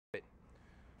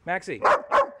Maxie,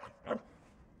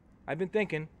 I've been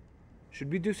thinking,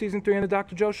 should we do season 3 on the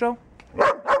Dr. Joe show?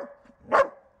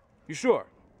 You sure?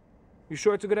 You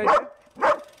sure it's a good idea?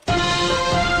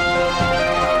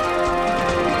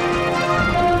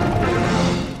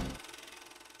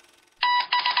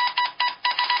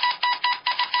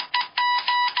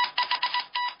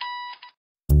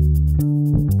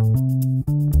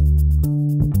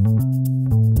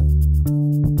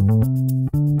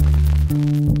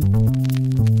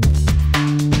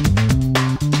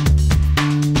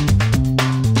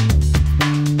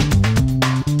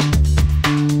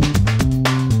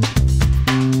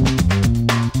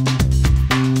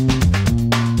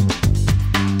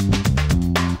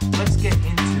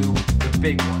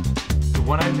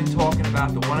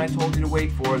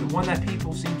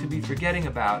 Forgetting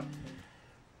about,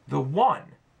 the one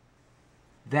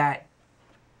that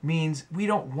means we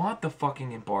don't want the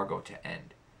fucking embargo to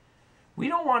end. We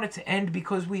don't want it to end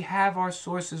because we have our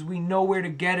sources, we know where to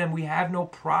get them, we have no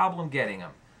problem getting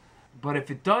them. But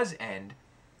if it does end,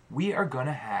 we are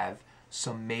gonna have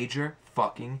some major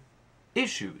fucking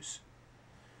issues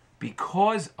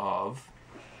because of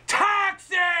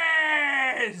taxes!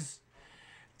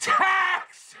 Taxes!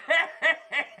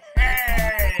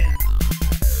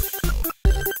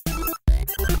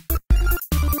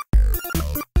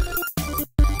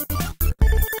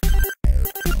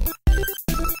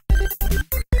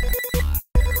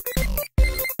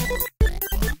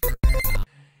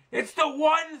 It's the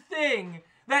one thing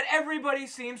that everybody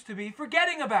seems to be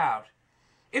forgetting about.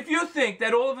 If you think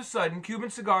that all of a sudden Cuban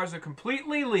cigars are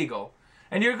completely legal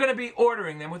and you're going to be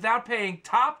ordering them without paying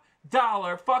top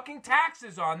dollar fucking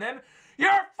taxes on them,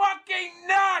 you're fucking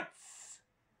nuts!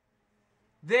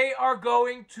 They are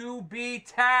going to be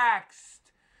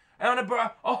taxed. And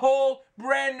a whole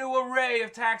brand new array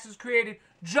of taxes created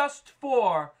just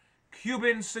for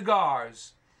Cuban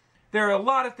cigars. There are a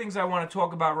lot of things I want to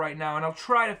talk about right now, and I'll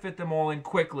try to fit them all in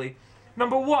quickly.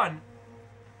 Number one,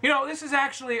 you know, this is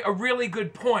actually a really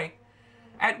good point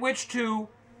at which to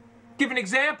give an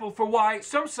example for why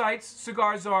some sites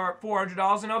cigars are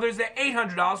 $400 and others they're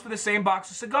 $800 for the same box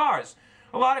of cigars.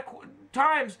 A lot of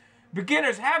times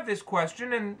beginners have this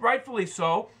question, and rightfully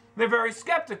so. They're very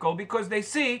skeptical because they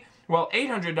see, well,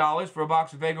 $800 for a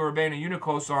box of Vega Urbana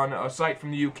Unicos on a site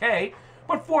from the UK,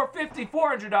 but $450,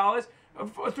 $400,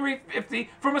 $350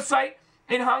 from a site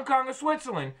in Hong Kong or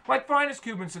Switzerland, like Finest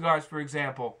Cuban Cigars, for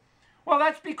example. Well,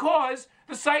 that's because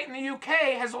the site in the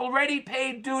UK has already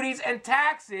paid duties and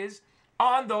taxes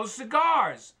on those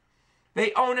cigars.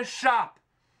 They own a shop,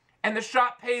 and the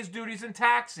shop pays duties and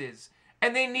taxes,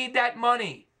 and they need that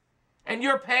money. And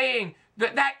you're paying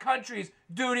that country's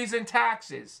duties and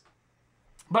taxes.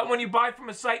 But when you buy from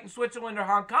a site in Switzerland or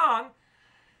Hong Kong,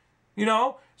 you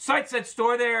know, sites that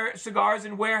store their cigars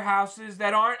in warehouses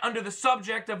that aren't under the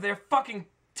subject of their fucking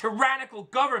tyrannical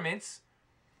governments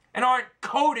and aren't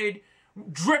coated,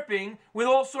 dripping with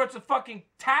all sorts of fucking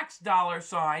tax dollar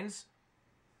signs,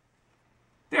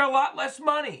 they're a lot less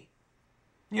money.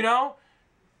 You know?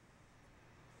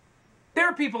 There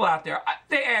are people out there,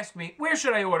 they ask me, where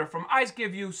should I order from? I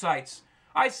give you sites.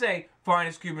 I say,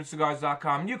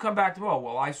 finestcubancigars.com, and you come back to, oh,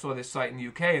 well, I saw this site in the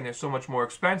UK, and they're so much more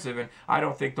expensive, and I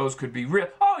don't think those could be real.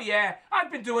 Oh, yeah,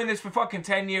 I've been doing this for fucking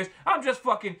 10 years. I'm just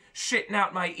fucking shitting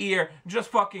out my ear, just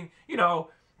fucking, you know,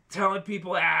 telling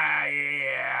people,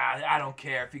 yeah, I don't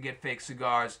care if you get fake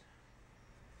cigars.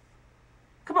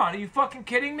 Come on, are you fucking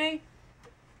kidding me?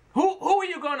 Who are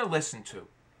you going to listen to?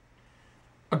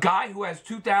 A guy who has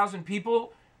 2,000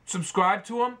 people subscribe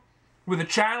to him? With a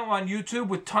channel on YouTube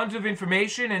with tons of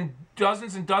information and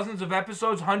dozens of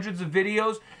episodes, hundreds of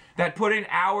videos that put in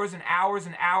hours and hours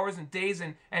and hours and days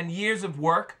and years of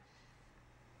work,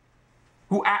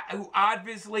 who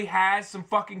obviously has some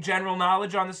fucking general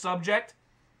knowledge on the subject,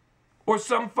 or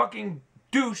some fucking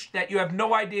douche that you have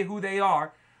no idea who they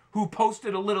are, who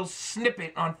posted a little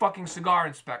snippet on fucking Cigar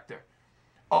Inspector.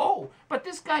 Oh, but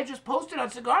this guy just posted on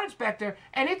Cigar Inspector,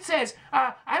 and it says,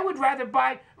 I would rather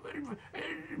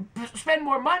spend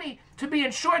more money to be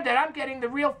ensured that I'm getting the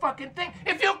real fucking thing.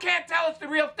 If you can't tell it's the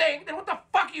real thing, then what the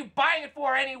fuck are you buying it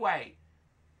for anyway?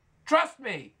 Trust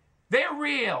me, they're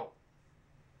real.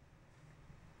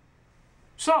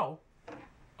 So,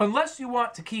 unless you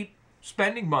want to keep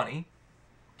spending money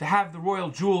to have the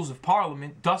royal jewels of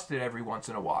Parliament dusted every once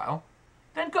in a while,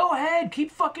 then go ahead,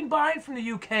 keep fucking buying from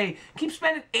the UK. Keep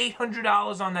spending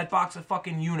 $800 on that box of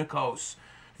fucking Unicos.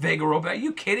 Vega Urbana. Are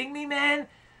you kidding me, man?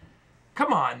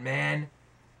 Come on, man.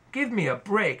 Give me a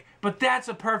break. But that's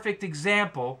a perfect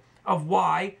example of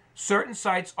why certain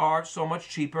sites are so much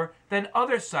cheaper than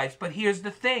other sites. But here's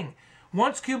the thing.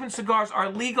 Once Cuban cigars are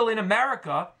legal in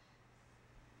America,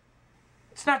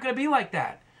 It's not going to be like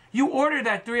that. You order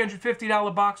that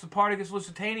 $350 box of Partagas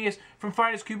Lusitaneous from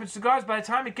Finest Cuban Cigars. By the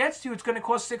time it gets to you, it's going to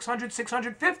cost $600,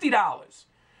 $650.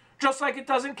 Just like it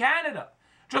does in Canada.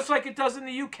 Just like it does in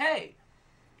the UK.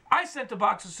 I sent a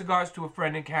box of cigars to a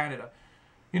friend in Canada.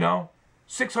 You know,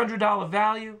 $600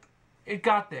 value. It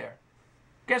got there.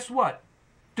 Guess what?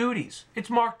 Duties.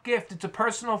 It's marked gift. It's a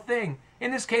personal thing.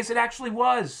 In this case, it actually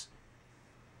was.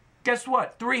 Guess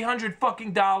what? $300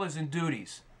 fucking dollars in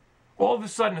duties. All of a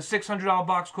sudden, a $600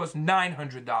 box costs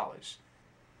 $900.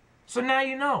 So now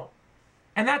you know.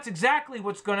 And that's exactly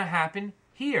what's going to happen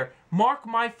here. Mark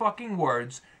my fucking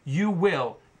words, you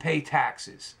will pay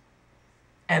taxes.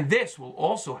 And this will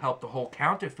also help the whole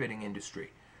counterfeiting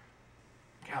industry.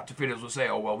 Counterfeiters will say,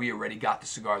 oh, well, we already got the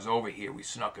cigars over here. We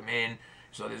snuck them in,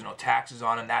 so there's no taxes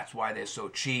on them. That's why they're so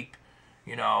cheap,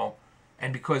 you know.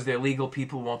 And because they're legal,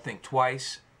 people won't think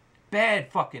twice.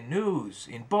 Bad fucking news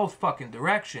in both fucking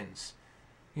directions,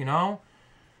 you know?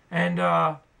 And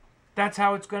that's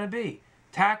how it's going to be.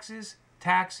 Taxes,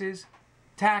 taxes,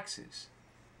 taxes.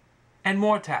 And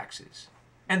more taxes.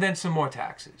 And then some more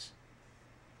taxes.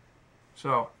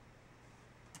 So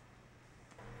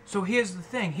here's the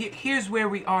thing. Here's where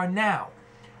we are now.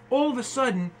 All of a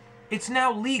sudden, it's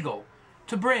now legal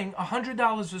to bring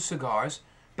 $100 of cigars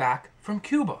back from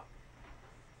Cuba.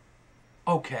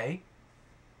 Okay.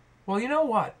 Well, you know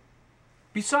what?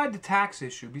 Beside the tax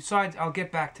issue, I'll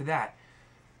get back to that.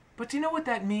 But do you know what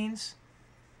that means?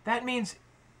 That means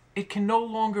it can no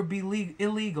longer be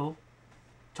illegal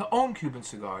to own Cuban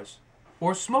cigars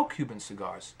or smoke Cuban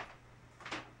cigars.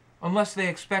 Unless they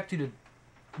expect you to,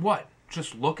 what?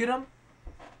 Just look at them?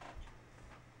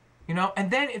 You know, and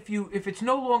then if it's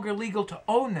no longer legal to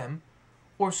own them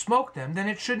or smoke them, then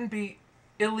it shouldn't be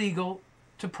illegal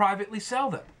to privately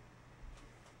sell them.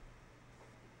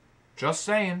 Just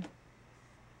saying.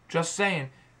 Just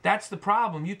saying. That's the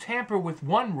problem. You tamper with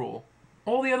one rule,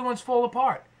 all the other ones fall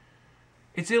apart.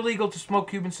 It's illegal to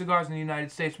smoke Cuban cigars in the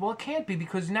United States. Well, it can't be,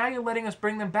 because now you're letting us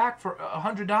bring them back for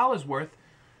 $100 worth.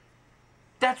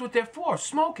 That's what they're for,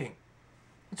 smoking.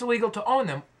 It's illegal to own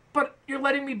them, but you're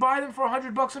letting me buy them for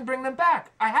 $100 and bring them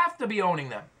back. I have to be owning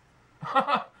them.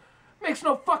 Makes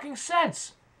no fucking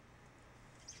sense.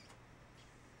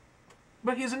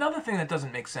 But here's another thing that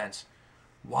doesn't make sense.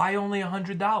 Why only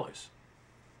 $100?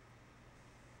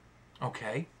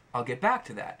 Okay, I'll get back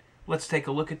to that. Let's take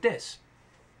a look at this.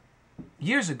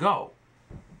 Years ago,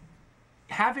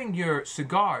 having your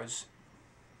cigars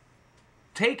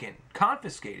taken,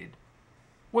 confiscated,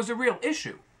 was a real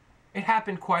issue. It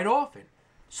happened quite often.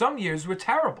 Some years were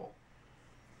terrible.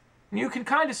 And you can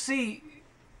kind of see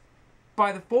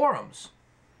by the forums,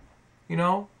 you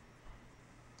know,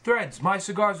 threads, my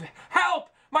cigars, help!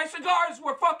 My cigars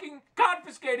were fucking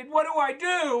confiscated. What do I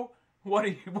do?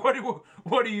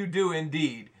 What do you do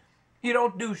indeed? You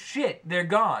don't do shit. They're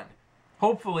gone.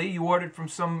 Hopefully you ordered from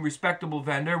some respectable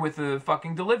vendor with a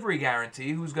fucking delivery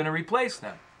guarantee who's going to replace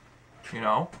them. You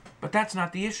know? But that's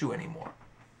not the issue anymore.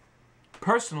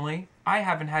 Personally, I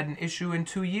haven't had an issue in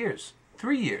 2 years.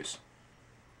 3 years.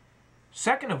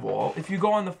 Second of all, if you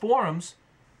go on the forums,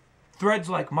 threads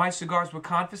like my cigars were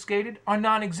confiscated are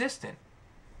non-existent.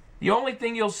 The only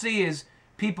thing you'll see is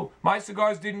people, my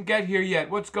cigars didn't get here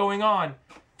yet. What's going on?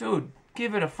 Dude,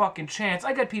 give it a fucking chance.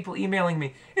 I got people emailing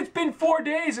me. It's been 4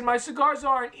 days and my cigars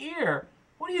aren't here.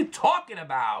 What are you talking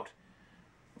about?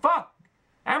 Fuck.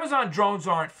 Amazon drones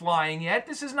aren't flying yet.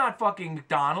 This is not fucking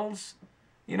McDonald's.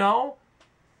 You know?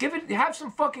 Have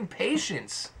some fucking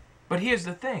patience. But here's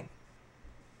the thing.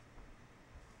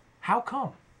 How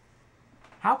come?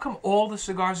 How come all the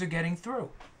cigars are getting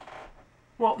through?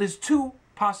 Well, there's two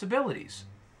possibilities.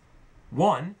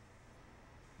 One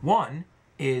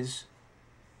is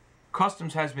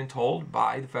Customs has been told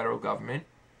by the federal government,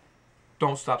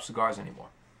 don't stop cigars anymore.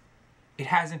 It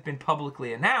hasn't been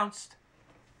publicly announced,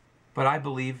 but I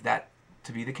believe that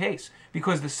to be the case.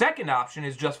 Because the second option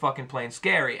is just fucking plain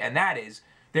scary, and that is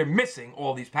they're missing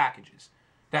all these packages.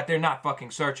 That they're not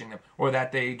fucking searching them, or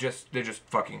that they're just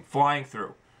fucking flying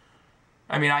through.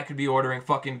 I mean, I could be ordering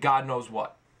fucking God knows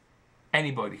what.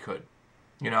 Anybody could,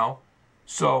 you know?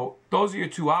 So those are your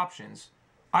two options.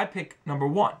 I pick number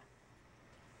one.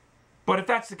 But if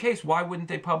that's the case, why wouldn't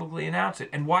they publicly announce it?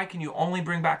 And why can you only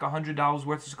bring back $100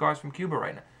 worth of cigars from Cuba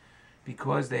right now?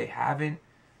 Because they haven't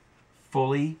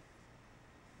fully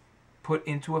put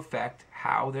into effect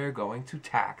how they're going to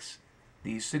tax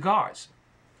these cigars.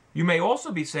 You may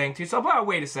also be saying to yourself, oh,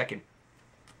 wait a second.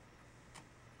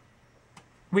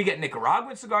 We get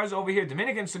Nicaraguan cigars over here,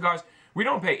 Dominican cigars. We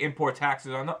don't pay import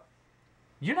taxes on them.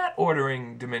 You're not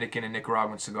ordering Dominican and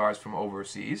Nicaraguan cigars from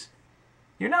overseas.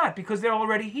 You're not, because they're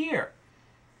already here.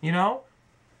 You know?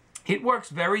 It works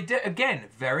very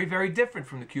different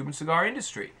from the Cuban cigar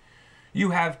industry.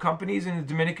 You have companies in the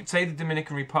Dominican, say the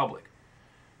Dominican Republic.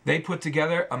 They put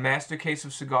together a master case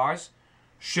of cigars,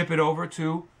 ship it over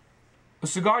to a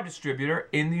cigar distributor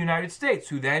in the United States,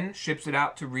 who then ships it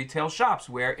out to retail shops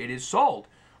where it is sold,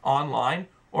 online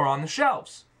or on the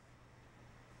shelves.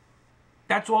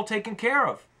 That's all taken care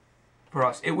of for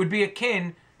us. It would be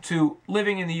akin to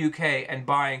living in the UK and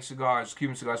buying cigars,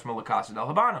 Cuban cigars from La Casa del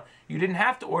Habano. You didn't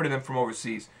have to order them from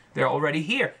overseas. They're already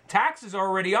here. Taxes are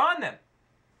already on them.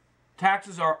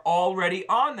 Taxes are already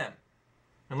on them,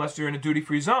 unless you're in a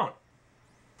duty-free zone.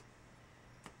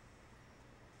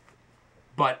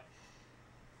 But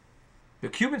the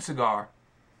Cuban cigar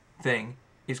thing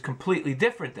is completely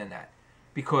different than that,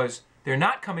 because they're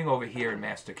not coming over here in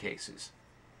master cases.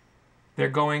 They're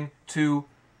going to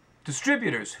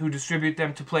distributors who distribute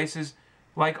them to places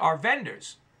like our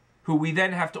vendors, who we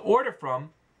then have to order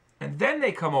from, and then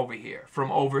they come over here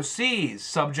from overseas,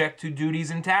 subject to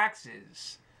duties and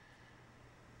taxes.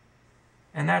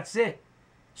 And that's it.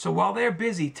 So while they're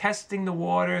busy testing the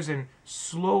waters and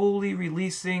slowly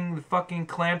releasing the fucking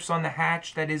clamps on the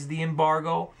hatch that is the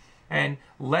embargo, and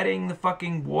letting the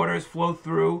fucking waters flow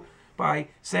through by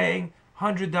saying,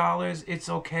 $100, it's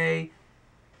okay,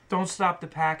 don't stop the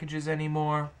packages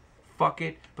anymore, fuck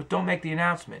it, but don't make the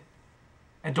announcement.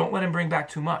 And don't let him bring back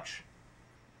too much.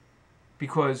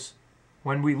 Because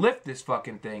when we lift this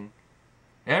fucking thing,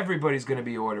 everybody's going to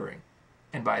be ordering.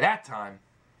 And by that time,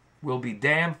 we'll be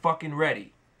damn fucking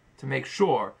ready to make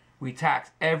sure we tax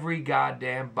every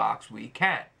goddamn box we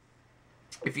can.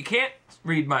 If you can't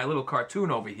read my little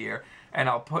cartoon over here, and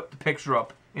I'll put the picture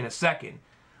up in a second,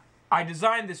 I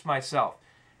designed this myself.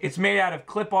 It's made out of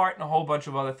clip art and a whole bunch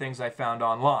of other things I found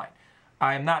online.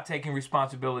 I am not taking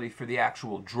responsibility for the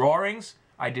actual drawings.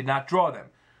 I did not draw them.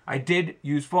 I did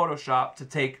use Photoshop to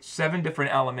take 7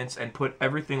 different elements and put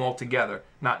everything all together,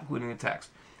 not including the text.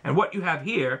 And what you have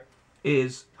here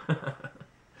is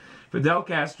Fidel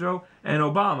Castro and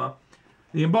Obama.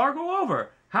 The embargo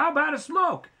over. How about a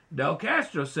smoke? Del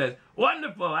Castro says,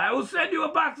 wonderful, I will send you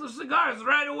a box of cigars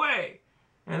right away.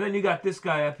 And then you got this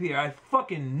guy up here. I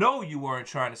fucking know you weren't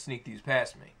trying to sneak these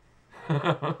past me.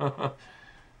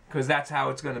 Because that's how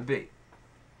it's going to be.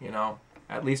 You know,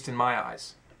 at least in my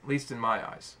eyes. At least in my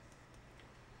eyes.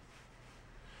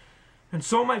 And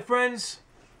so, my friends,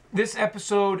 this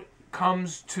episode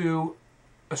comes to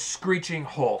a screeching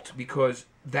halt, because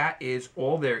that is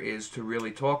all there is to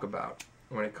really talk about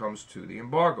when it comes to the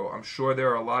embargo. I'm sure there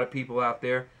are a lot of people out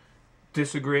there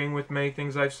disagreeing with many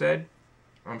things I've said.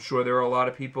 I'm sure there are a lot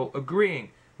of people agreeing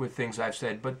with things I've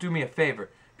said. But do me a favor,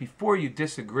 before you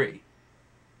disagree,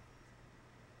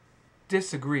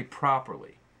 disagree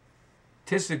properly.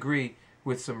 Disagree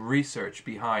with some research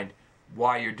behind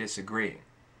why you're disagreeing.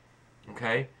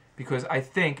 Okay? Because I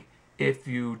think if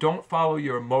you don't follow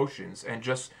your emotions and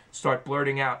just start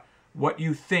blurting out what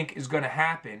you think is going to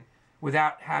happen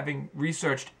without having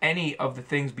researched any of the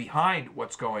things behind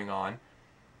what's going on,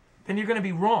 then you're going to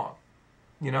be wrong.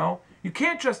 You know? You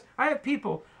can't just... I have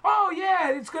people, oh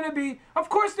yeah, it's going to be... Of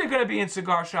course they're going to be in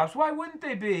cigar shops. Why wouldn't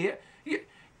they be?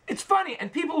 It's funny,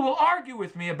 and people will argue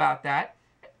with me about that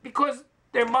because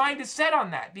their mind is set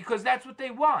on that, because that's what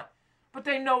they want. But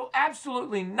they know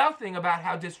absolutely nothing about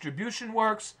how distribution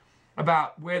works,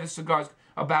 about where the cigars...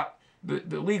 about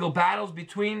the legal battles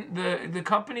between the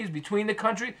companies, between the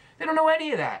country. They don't know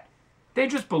any of that. They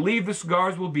just believe the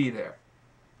cigars will be there.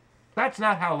 That's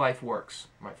not how life works,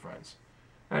 my friends.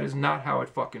 That is not how it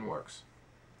fucking works.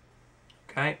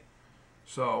 Okay?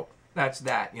 So, that's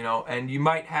that, you know. And you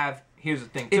might have... Here's the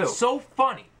thing, too. It's so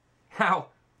funny how...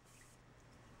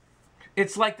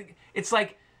 It's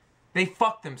like they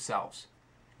fucked themselves.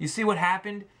 You see what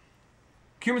happened?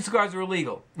 Cuban cigars are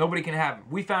illegal. Nobody can have them.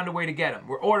 We found a way to get them.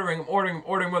 We're ordering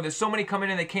them. Well, there's so many coming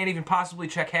in they can't even possibly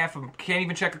check half of them. Can't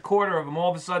even check a quarter of them.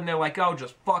 All of a sudden they're like, oh,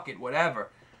 just fuck it, whatever.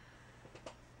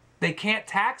 They can't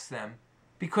tax them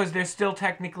because they're still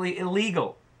technically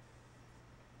illegal.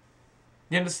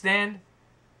 You understand?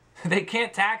 They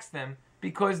can't tax them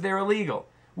because they're illegal.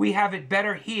 We have it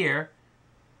better here.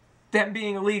 Them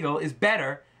being illegal is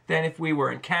better than if we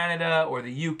were in Canada or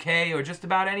the UK or just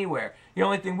about anywhere. The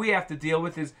only thing we have to deal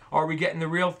with is, are we getting the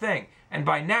real thing? And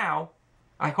by now,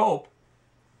 I hope,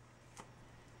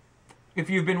 if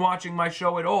you've been watching my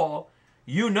show at all,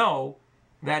 you know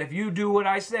that if you do what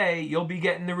I say, you'll be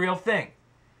getting the real thing.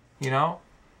 You know?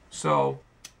 So,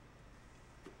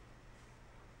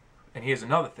 and here's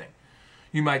another thing.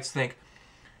 You might think,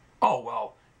 oh,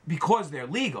 well, because they're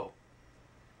legal,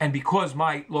 and because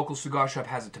my local cigar shop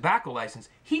has a tobacco license,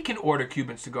 he can order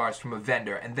Cuban cigars from a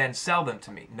vendor and then sell them to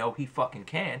me. No, he fucking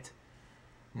can't.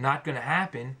 Not going to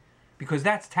happen, because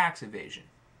that's tax evasion.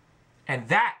 And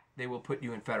that they will put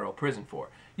you in federal prison for.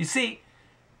 You see,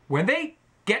 when they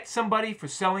get somebody for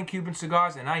selling Cuban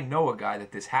cigars, and I know a guy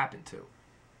that this happened to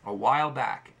a while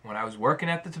back when I was working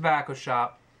at the tobacco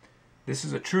shop. This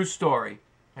is a true story.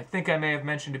 I think I may have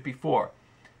mentioned it before.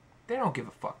 They don't give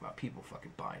a fuck about people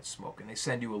fucking buying smoking. They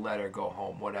send you a letter, go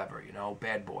home, whatever, you know,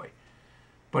 bad boy.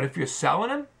 But if you're selling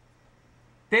them,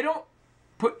 they don't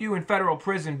put you in federal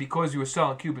prison because you were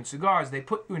selling Cuban cigars. They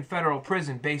put you in federal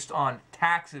prison based on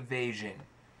tax evasion.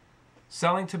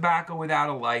 Selling tobacco without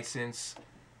a license,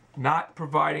 not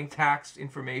providing tax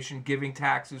information, giving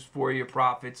taxes for your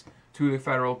profits to the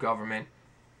federal government.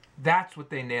 That's what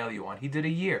they nail you on. He did a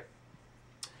year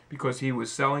because he was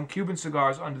selling Cuban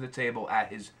cigars under the table at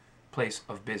his place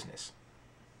of business.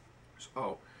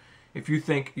 So, if you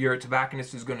think your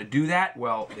tobacconist is going to do that,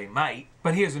 well, they might.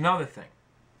 But here's another thing.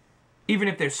 Even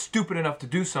if they're stupid enough to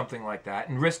do something like that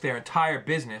and risk their entire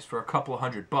business for a couple of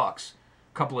 $100, a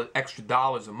couple of extra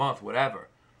dollars a month, whatever,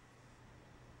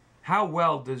 how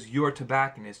well does your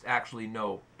tobacconist actually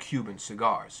know Cuban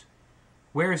cigars?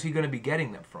 Where is he going to be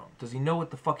getting them from? Does he know what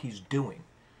the fuck he's doing?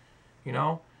 You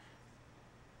know?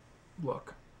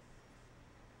 Look.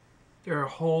 There are a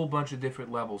whole bunch of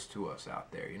different levels to us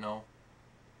out there, you know?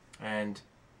 And,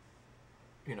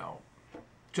 you know,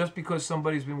 just because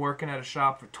somebody's been working at a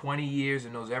shop for 20 years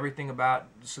and knows everything about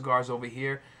cigars over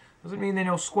here, doesn't mean they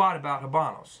know squat about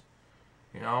Habanos.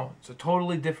 You know? It's a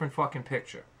totally different fucking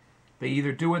picture. They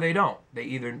either do or they don't. They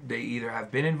either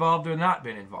have been involved or not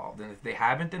been involved. And if they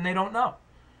haven't, then they don't know.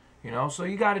 You know? So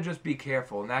you got to just be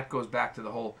careful. And that goes back to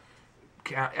the whole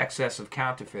excess of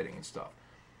counterfeiting and stuff.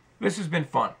 This has been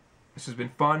fun. This has been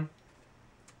fun.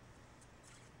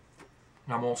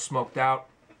 I'm all smoked out.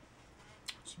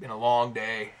 It's been a long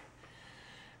day.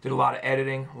 Did a lot of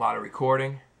editing, a lot of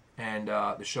recording, and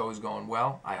the show is going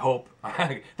well. I hope.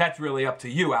 That's really up to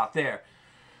you out there.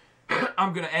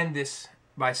 I'm going to end this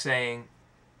by saying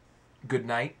good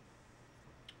night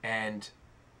and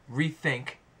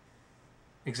rethink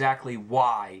exactly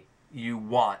why you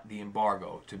want the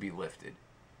embargo to be lifted.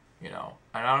 You know,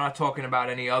 and I'm not talking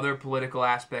about any other political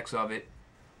aspects of it,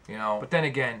 you know, but then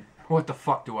again, what the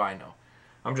fuck do I know?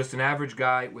 I'm just an average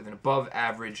guy with an above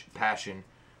average passion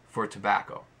for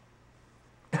tobacco.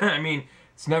 I mean,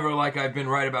 it's never like I've been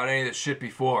right about any of this shit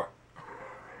before.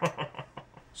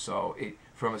 So,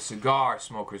 from a cigar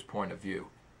smoker's point of view,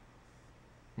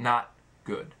 not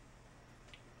good.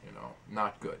 You know,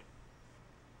 not good.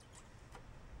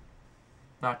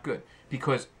 Not good.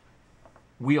 Because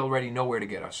we already know where to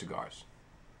get our cigars.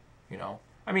 You know?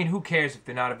 I mean, who cares if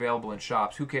they're not available in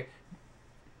shops? Who cares?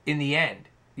 In the end,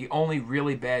 the only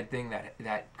really bad thing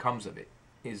that comes of it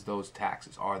is those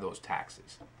taxes,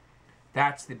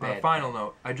 That's the bad. On a final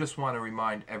note, I just want to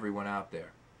remind everyone out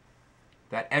there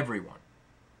that everyone,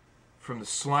 from the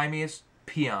slimiest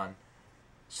peon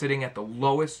sitting at the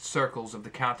lowest circles of the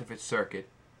counterfeit circuit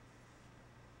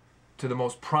to the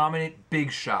most prominent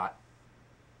big shot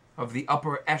of the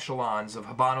upper echelons of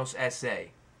Habanos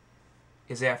SA,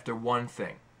 is after one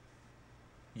thing: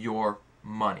 your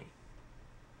money.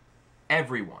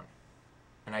 Everyone,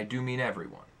 and I do mean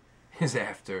everyone, is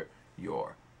after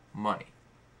your money.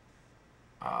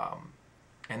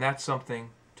 And that's something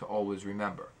to always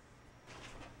remember.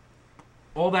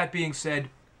 All that being said,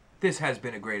 this has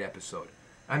been a great episode.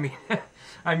 I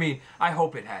mean, I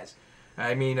hope it has.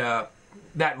 I mean,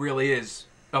 that really is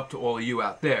up to all of you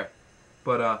out there.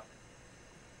 But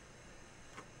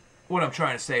what I'm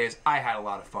trying to say is I had a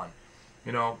lot of fun.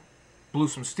 You know, blew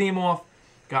some steam off,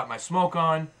 got my smoke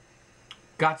on,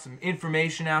 got some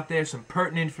information out there, some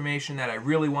pertinent information that I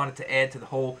really wanted to add to the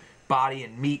whole body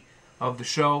and meat of the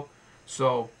show.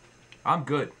 So, I'm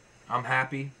good. I'm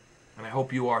happy, and I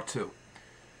hope you are too.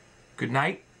 Good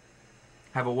night.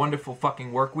 Have a wonderful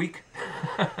fucking work week.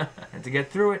 And to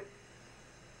get through it,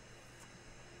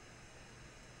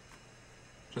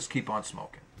 just keep on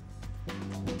smoking.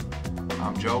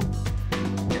 I'm Joe,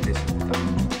 and this is the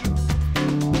Tobacco Show.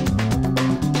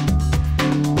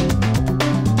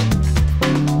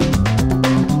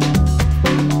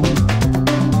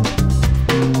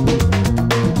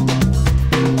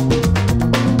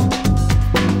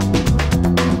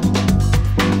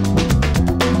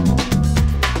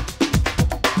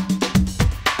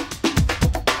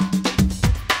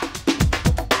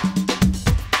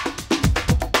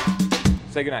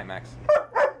 Say goodnight, Max.